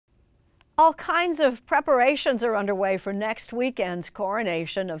All kinds of preparations are underway for next weekend's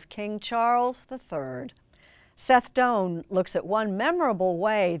coronation of King Charles III. Seth Doane looks at one memorable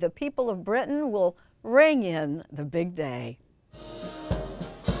way the people of Britain will ring in the big day.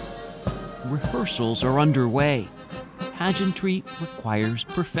 Rehearsals are underway. Pageantry requires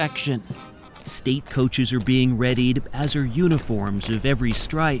perfection. State coaches are being readied, as are uniforms of every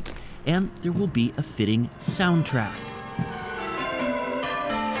stripe, and there will be a fitting soundtrack.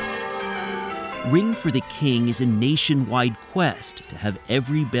 Ring for the King is a nationwide quest to have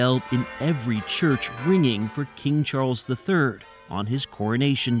every bell in every church ringing for King Charles III on his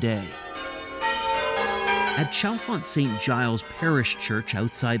coronation day. At Chalfont St. Giles Parish Church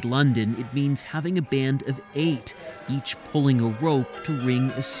outside London, it means having a band of 8, each pulling a rope to ring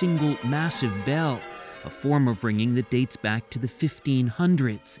a single massive bell, a form of ringing that dates back to the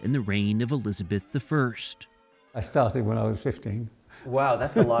 1500s in the reign of Elizabeth I. I started when I was 15. Wow,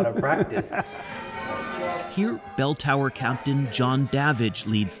 that's a lot of practice. Here, bell tower captain John Davidge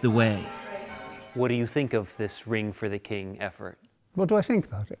leads the way. What do you think of this Ring for the King effort? What do I think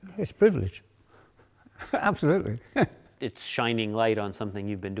about it? It's a privilege. Absolutely. It's shining light on something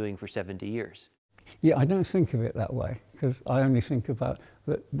you've been doing for 70 years. Yeah, I don't think of it that way, because I only think about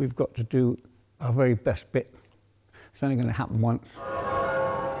that we've got to do our very best bit. It's only going to happen once.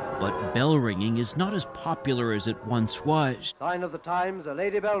 But bell ringing is not as popular as it once was. Sign of the times, a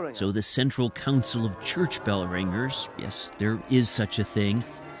lady bell ringer. So the Central Council of Church Bell Ringers, yes, there is such a thing,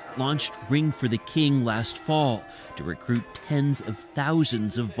 launched Ring for the King last fall to recruit tens of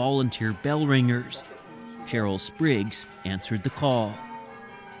thousands of volunteer bell ringers. Cheryl Spriggs answered the call.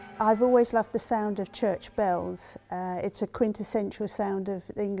 I've always loved the sound of church bells. It's a quintessential sound of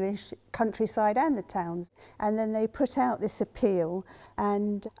the English countryside and the towns. And then they put out this appeal,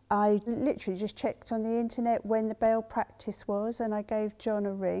 and I literally just checked on the internet when the bell practice was, and I gave John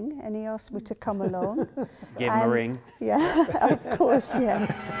a ring, and he asked me to come along. Gave him a ring? Yeah, of course, yeah.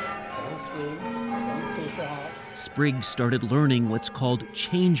 Spriggs started learning what's called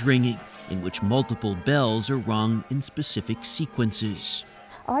change ringing, in which multiple bells are rung in specific sequences.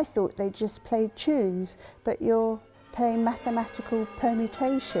 I thought they just played tunes, but you're playing mathematical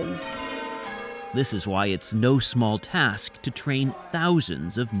permutations. This is why it's no small task to train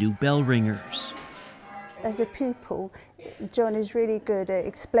thousands of new bell ringers. As a pupil, John is really good at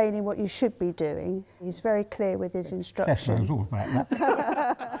explaining what you should be doing. He's very clear with his instructions. Seth knows all about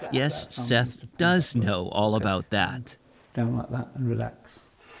that. Yes, Seth does know all about that. Down like that and relax.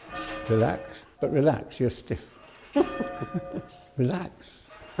 Relax, but relax, you're stiff. Relax.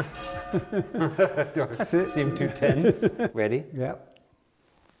 That's it. Seem too tense. Ready? Yep.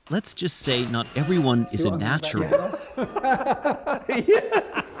 Let's just say not everyone is a natural.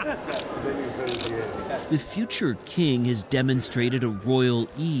 The future king has demonstrated a royal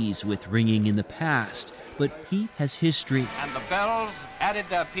ease with ringing in the past, but he has history. And the bells added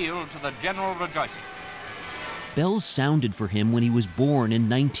their peal to the general rejoicing. Bells sounded for him when he was born in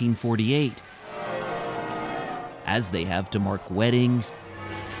 1948, as they have to mark weddings,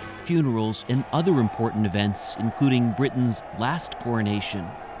 funerals, and other important events, including Britain's last coronation.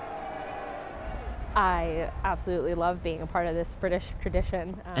 I absolutely love being a part of this British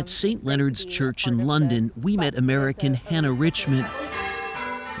tradition. At St. Leonard's Church in London, we met American Hannah Richmond,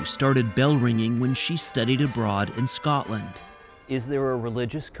 who started bell ringing when she studied abroad in Scotland. Is there a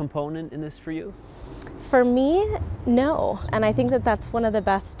religious component in this for you? For me, no. And I think that that's one of the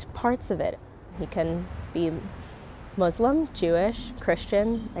best parts of it. You can be Muslim, Jewish,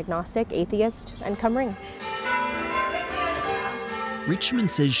 Christian, agnostic, atheist, and come ring. Richmond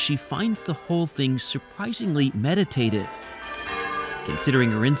says she finds the whole thing surprisingly meditative,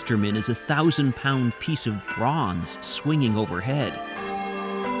 considering her instrument is a 1,000-pound piece of bronze swinging overhead.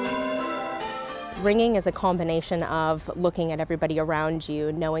 Ringing is a combination of looking at everybody around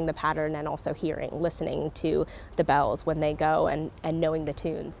you, knowing the pattern, and also hearing, listening to the bells when they go, and knowing the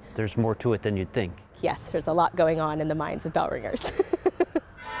tunes. There's more to it than you'd think. Yes, there's a lot going on in the minds of bell ringers.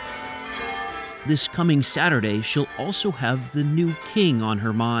 This coming Saturday, she'll also have the new king on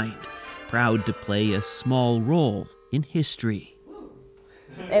her mind, proud to play a small role in history.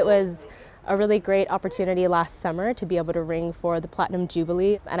 It was a really great opportunity last summer to be able to ring for the Platinum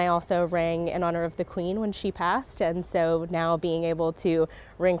Jubilee, and I also rang in honor of the Queen when she passed, and so now being able to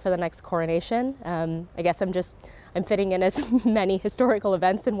ring for the next coronation, I guess I'm fitting in as many historical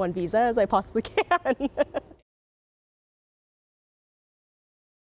events in one visa as I possibly can.